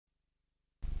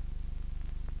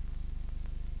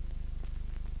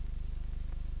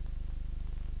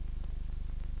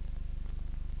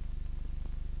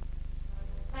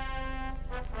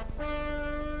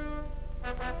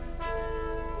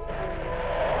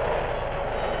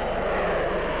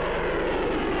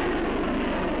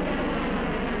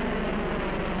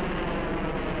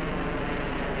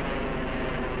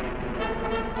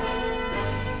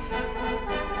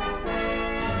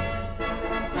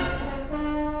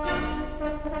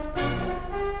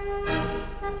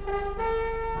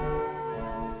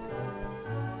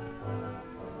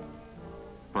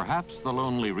Perhaps the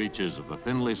lonely reaches of the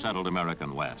thinly settled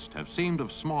American West have seemed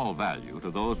of small value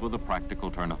to those with a practical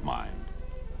turn of mind.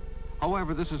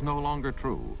 However, this is no longer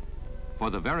true, for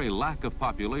the very lack of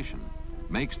population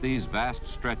makes these vast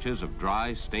stretches of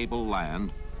dry, stable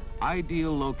land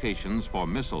ideal locations for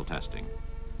missile testing,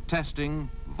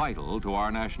 testing vital to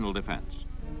our national defense.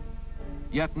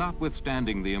 Yet,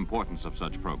 notwithstanding the importance of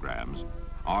such programs,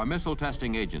 our missile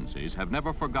testing agencies have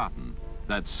never forgotten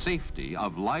that safety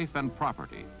of life and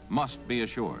property must be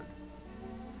assured.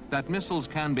 That missiles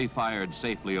can be fired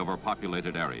safely over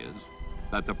populated areas,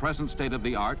 that the present state of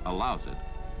the art allows it,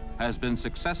 has been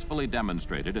successfully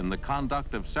demonstrated in the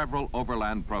conduct of several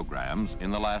overland programs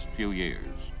in the last few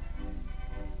years.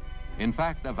 In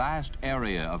fact, a vast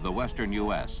area of the western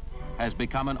U.S. has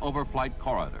become an overflight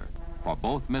corridor for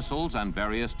both missiles and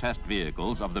various test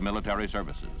vehicles of the military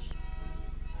services.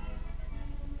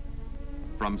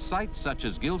 From sites such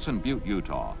as Gilson Butte,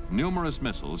 Utah, numerous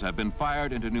missiles have been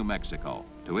fired into New Mexico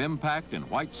to impact in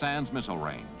White Sands Missile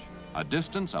Range, a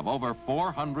distance of over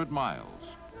 400 miles.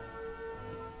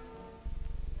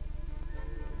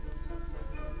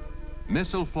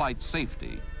 Missile flight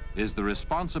safety is the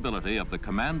responsibility of the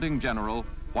Commanding General,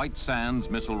 White Sands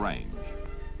Missile Range.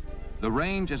 The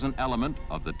range is an element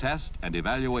of the Test and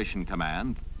Evaluation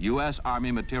Command, U.S.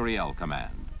 Army Materiel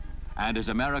Command, and is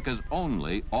America's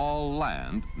only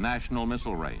all-land national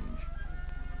missile range.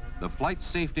 The flight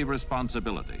safety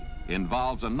responsibility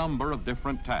involves a number of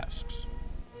different tasks.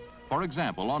 For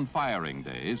example, on firing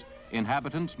days,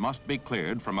 inhabitants must be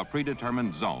cleared from a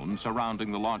predetermined zone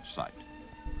surrounding the launch site.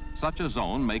 Such a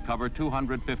zone may cover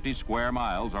 250 square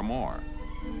miles or more.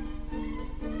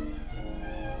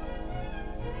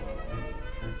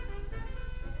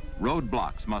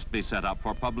 Roadblocks must be set up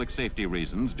for public safety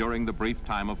reasons during the brief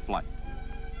time of flight.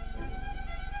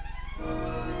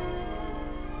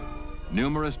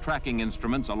 Numerous tracking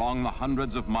instruments along the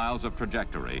hundreds of miles of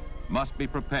trajectory must be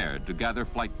prepared to gather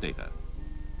flight data.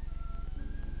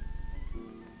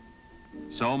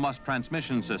 So must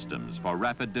transmission systems for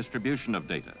rapid distribution of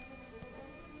data.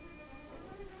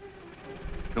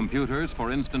 Computers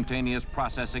for instantaneous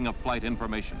processing of flight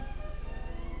information.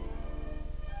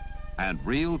 And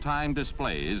real-time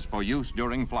displays for use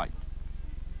during flight.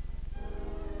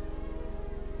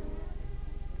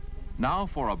 Now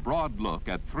for a broad look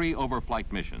at 3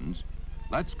 overflight missions,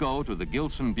 let's go to the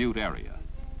Gilson Butte area.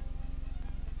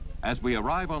 As we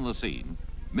arrive on the scene,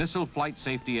 missile flight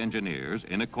safety engineers,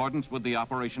 in accordance with the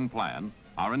operation plan,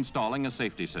 are installing a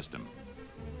safety system.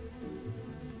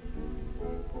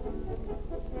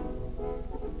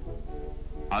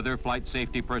 Other flight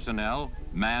safety personnel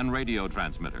man radio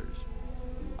transmitters.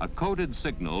 A coded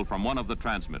signal from one of the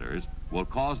transmitters will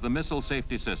cause the missile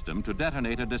safety system to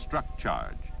detonate a destruct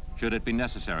charge, should it be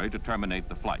necessary to terminate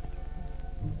the flight.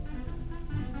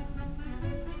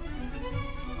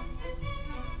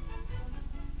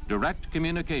 Direct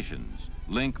communications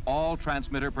link all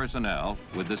transmitter personnel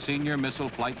with the senior missile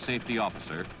flight safety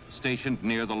officer stationed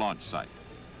near the launch site.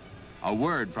 A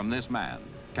word from this man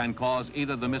can cause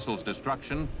either the missile's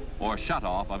destruction or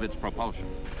shut-off of its propulsion.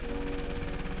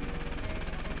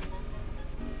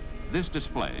 This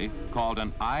display, called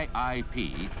an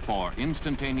IIP for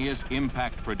Instantaneous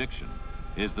Impact Prediction,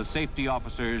 is the safety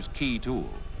officer's key tool.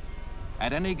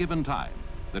 At any given time,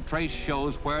 the trace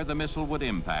shows where the missile would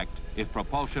impact if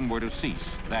propulsion were to cease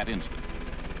that instant.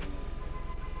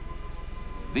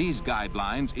 These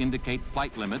guidelines indicate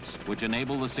flight limits which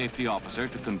enable the safety officer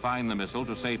to confine the missile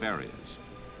to safe areas.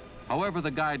 However,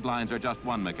 the guidelines are just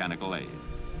one mechanical aid.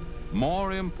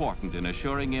 More important in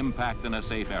assuring impact in a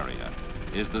safe area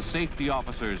is the safety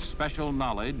officer's special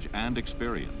knowledge and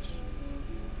experience.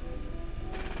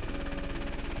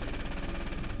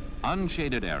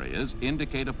 Unshaded areas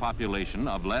indicate a population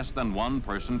of less than 1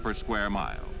 person per square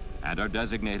mile and are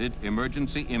designated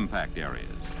emergency impact areas.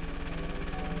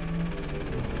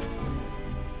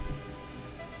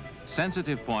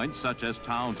 Sensitive points such as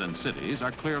towns and cities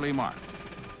are clearly marked.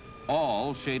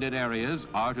 All shaded areas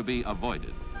are to be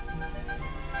avoided.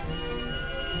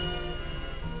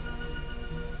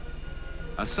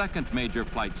 A second major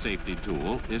flight safety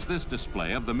tool is this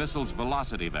display of the missile's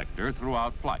velocity vector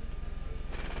throughout flight.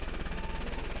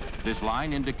 This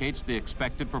line indicates the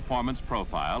expected performance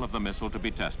profile of the missile to be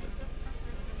tested.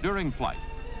 During flight,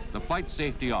 the flight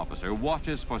safety officer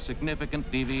watches for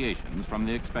significant deviations from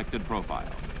the expected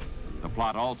profile. The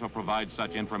plot also provides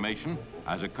such information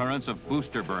as occurrence of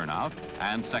booster burnout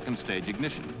and second stage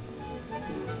ignition.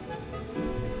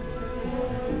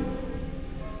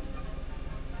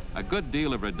 A good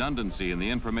deal of redundancy in the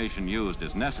information used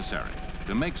is necessary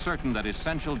to make certain that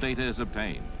essential data is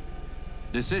obtained.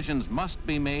 Decisions must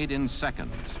be made in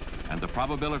seconds, and the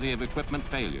probability of equipment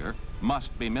failure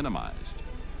must be minimized.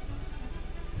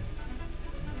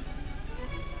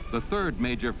 The third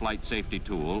major flight safety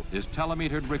tool is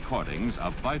telemetered recordings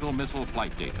of vital missile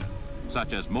flight data,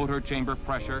 such as motor chamber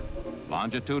pressure,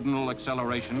 longitudinal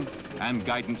acceleration, and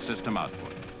guidance system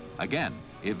output. Again,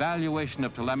 evaluation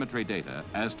of telemetry data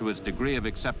as to its degree of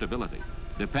acceptability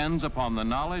depends upon the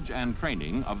knowledge and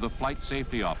training of the flight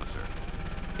safety officer.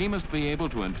 He must be able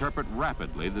to interpret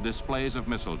rapidly the displays of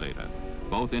missile data,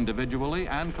 both individually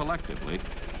and collectively,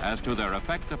 as to their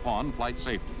effect upon flight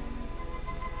safety.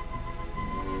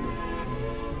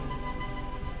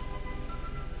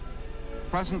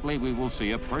 Presently, we will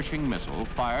see a Pershing missile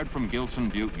fired from Gilson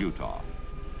Butte, Utah.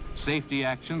 Safety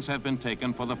actions have been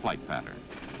taken for the flight pattern.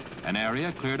 An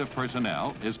area cleared of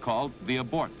personnel is called the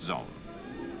abort zone.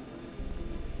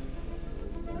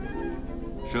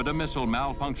 Should a missile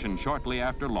malfunction shortly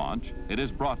after launch, it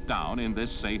is brought down in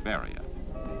this safe area.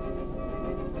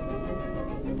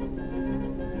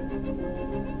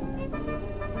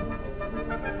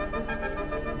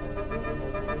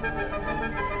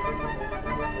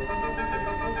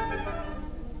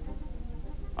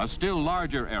 A still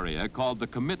larger area called the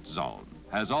commit zone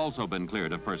has also been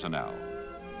cleared of personnel.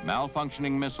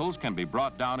 Malfunctioning missiles can be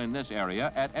brought down in this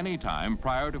area at any time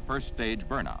prior to first stage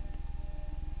burnout.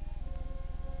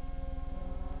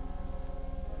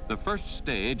 The first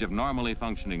stage of normally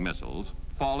functioning missiles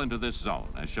fall into this zone,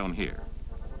 as shown here.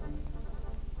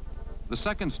 The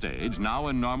second stage, now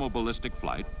in normal ballistic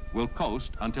flight, will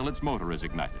coast until its motor is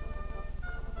ignited.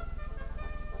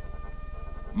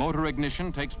 Motor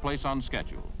ignition takes place on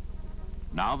schedule.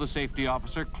 Now the safety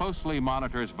officer closely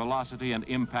monitors velocity and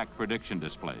impact prediction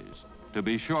displays to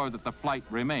be sure that the flight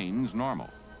remains normal.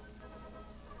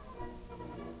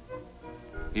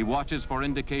 He watches for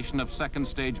indication of second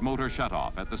stage motor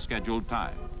shutoff at the scheduled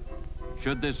time.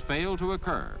 Should this fail to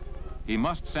occur, he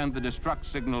must send the destruct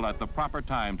signal at the proper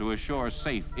time to assure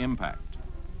safe impact.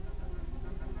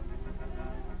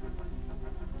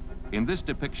 In this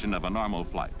depiction of a normal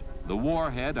flight, the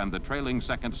warhead and the trailing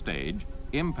second stage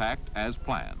impact as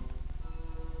planned.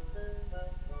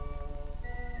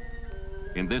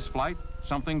 In this flight,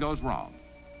 something goes wrong.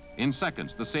 In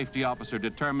seconds, the safety officer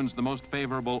determines the most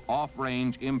favorable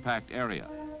off-range impact area,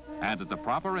 and at the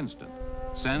proper instant,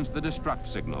 sends the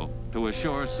destruct signal to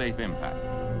assure safe impact.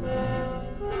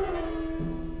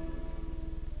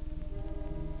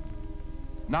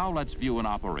 Now let's view an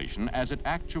operation as it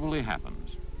actually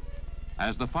happens.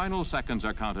 As the final seconds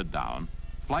are counted down,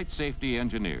 flight safety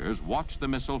engineers watch the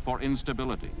missile for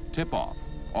instability, tip-off,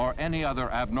 or any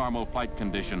other abnormal flight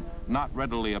condition not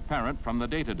readily apparent from the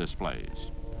data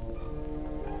displays.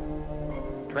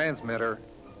 Transmitter,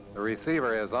 the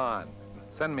receiver is on.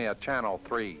 Send me a channel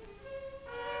 3.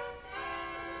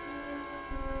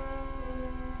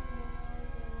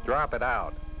 Drop it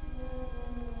out.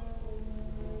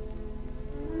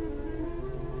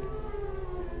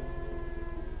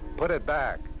 Put it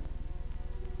back.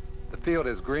 The field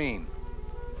is green.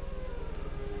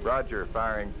 Roger,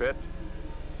 firing pitch.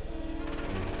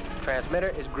 Transmitter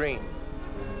is green.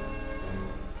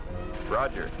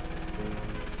 Roger.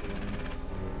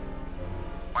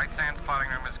 White Sands plotting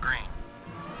room is green.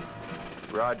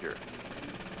 Roger.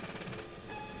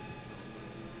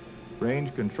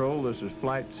 Range control, this is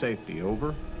flight safety,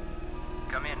 over.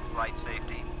 Come in, flight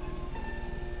safety.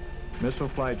 Missile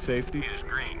flight safety. Is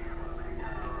green.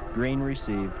 Green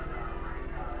received.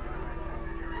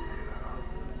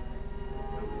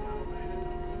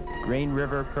 Green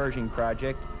River Pershing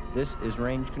project. This is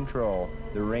range control.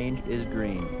 The range is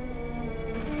green.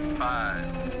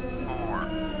 5, 4,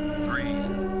 3,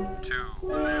 2,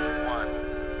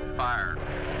 1, fire.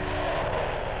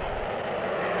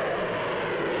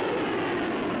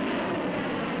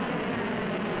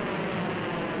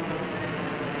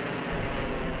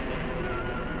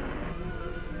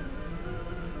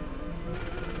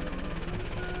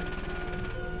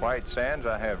 White Sands,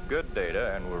 I have good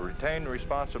data and will retain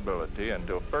responsibility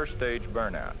until first stage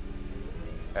burnout.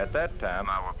 At that time,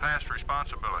 I will pass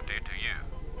responsibility to you.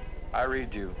 I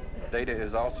read you. Data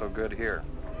is also good here.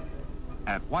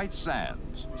 At White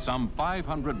Sands, some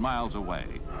 500 miles away,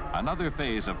 another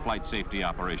phase of flight safety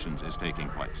operations is taking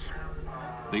place.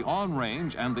 The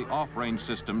on-range and the off-range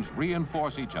systems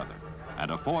reinforce each other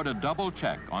and afford a double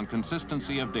check on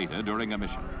consistency of data during a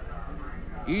mission.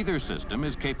 Either system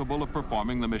is capable of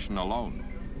performing the mission alone,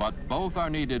 but both are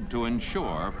needed to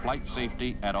ensure flight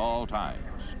safety at all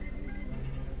times.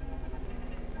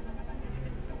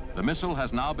 The missile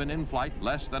has now been in flight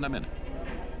less than a minute.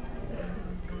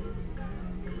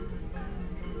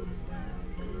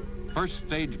 First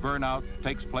stage burnout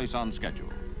takes place on schedule.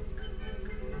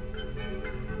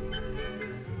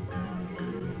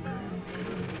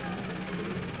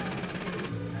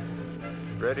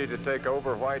 Ready to take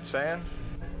over White Sands?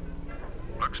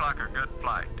 Looks like a good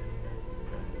flight.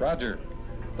 Roger.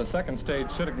 The second stage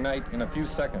should ignite in a few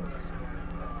seconds.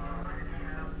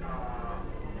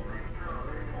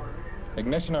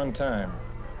 Ignition on time.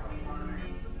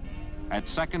 At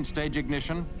second stage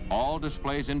ignition, all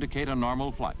displays indicate a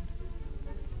normal flight.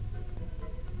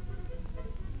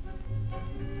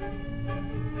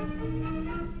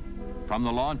 From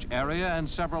the launch area and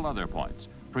several other points,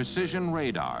 precision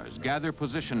radars gather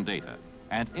position data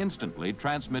and instantly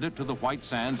transmit it to the White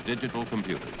Sands digital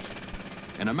computers.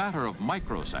 In a matter of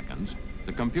microseconds,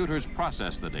 the computers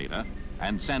process the data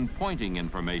and send pointing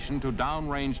information to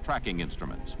downrange tracking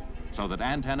instruments so that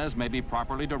antennas may be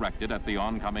properly directed at the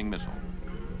oncoming missile.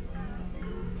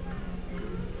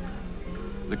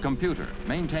 The computer,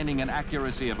 maintaining an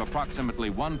accuracy of approximately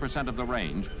 1% of the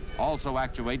range, also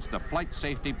actuates the flight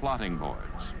safety plotting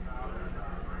boards.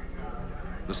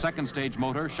 The second stage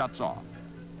motor shuts off.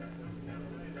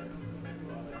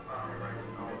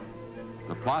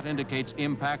 The plot indicates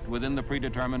impact within the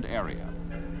predetermined area.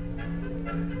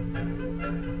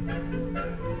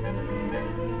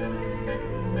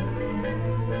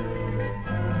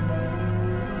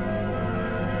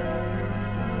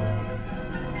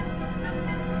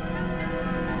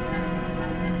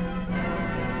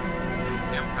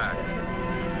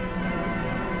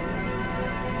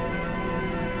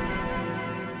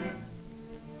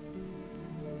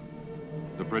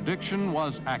 The prediction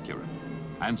was accurate,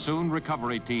 and soon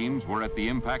recovery teams were at the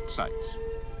impact sites.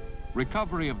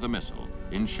 Recovery of the missile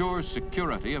ensures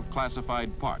security of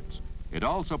classified parts. It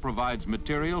also provides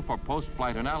material for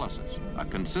post-flight analysis, a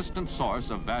consistent source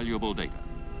of valuable data.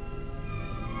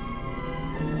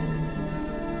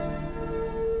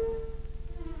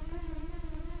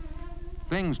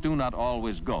 Things do not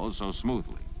always go so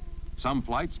smoothly. Some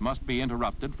flights must be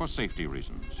interrupted for safety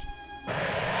reasons.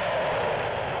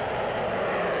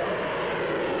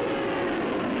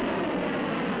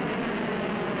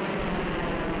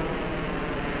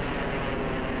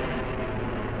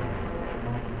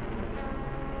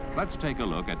 Let's take a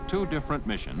look at two different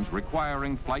missions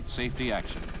requiring flight safety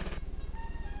action.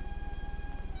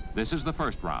 This is the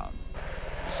first round.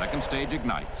 The second stage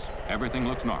ignites. Everything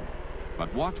looks normal.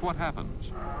 But watch what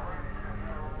happens.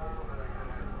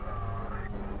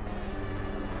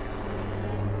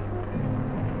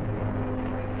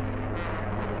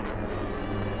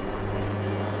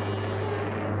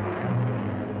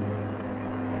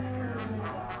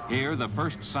 Here, the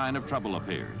first sign of trouble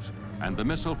appears, and the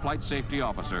missile flight safety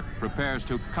officer prepares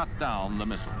to cut down the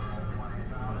missile.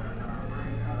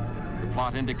 The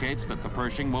plot indicates that the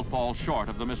Pershing will fall short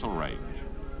of the missile range.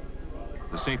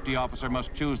 The safety officer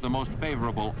must choose the most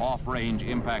favorable off-range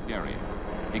impact area.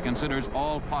 He considers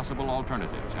all possible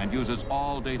alternatives and uses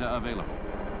all data available.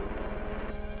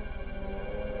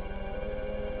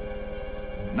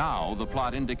 Now, the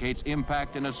plot indicates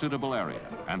impact in a suitable area,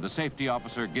 and the safety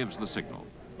officer gives the signal.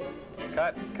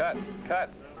 Cut, cut,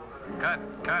 cut. Cut,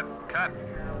 cut, cut.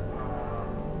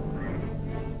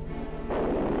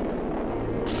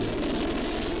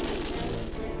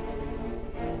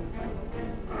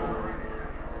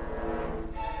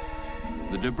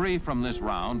 The debris from this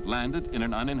round landed in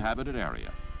an uninhabited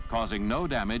area, causing no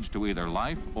damage to either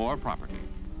life or property.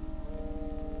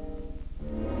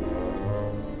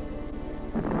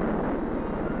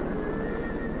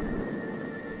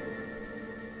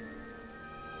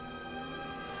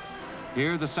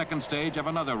 Here, the second stage of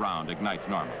another round ignites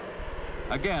normally.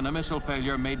 Again, a missile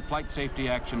failure made flight safety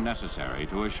action necessary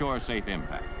to assure safe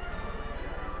impact.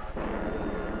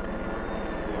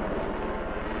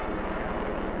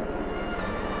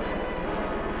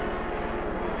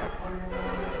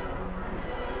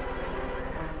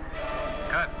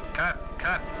 Cut, cut,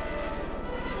 cut.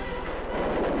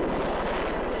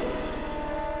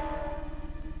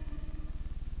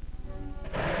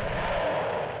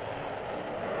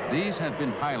 These have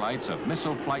been highlights of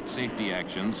missile flight safety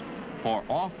actions for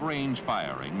off-range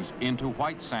firings into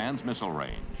White Sands missile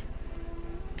range.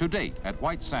 To date, at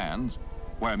White Sands,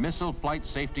 where missile flight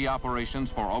safety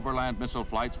operations for overland missile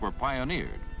flights were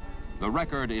pioneered, the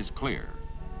record is clear.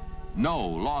 No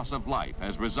loss of life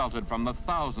has resulted from the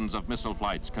thousands of missile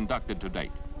flights conducted to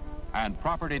date, and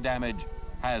property damage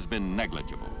has been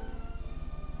negligible.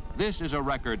 This is a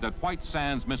record that White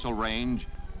Sands Missile Range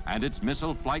and its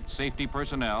missile flight safety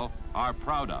personnel are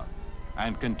proud of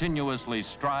and continuously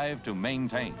strive to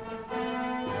maintain.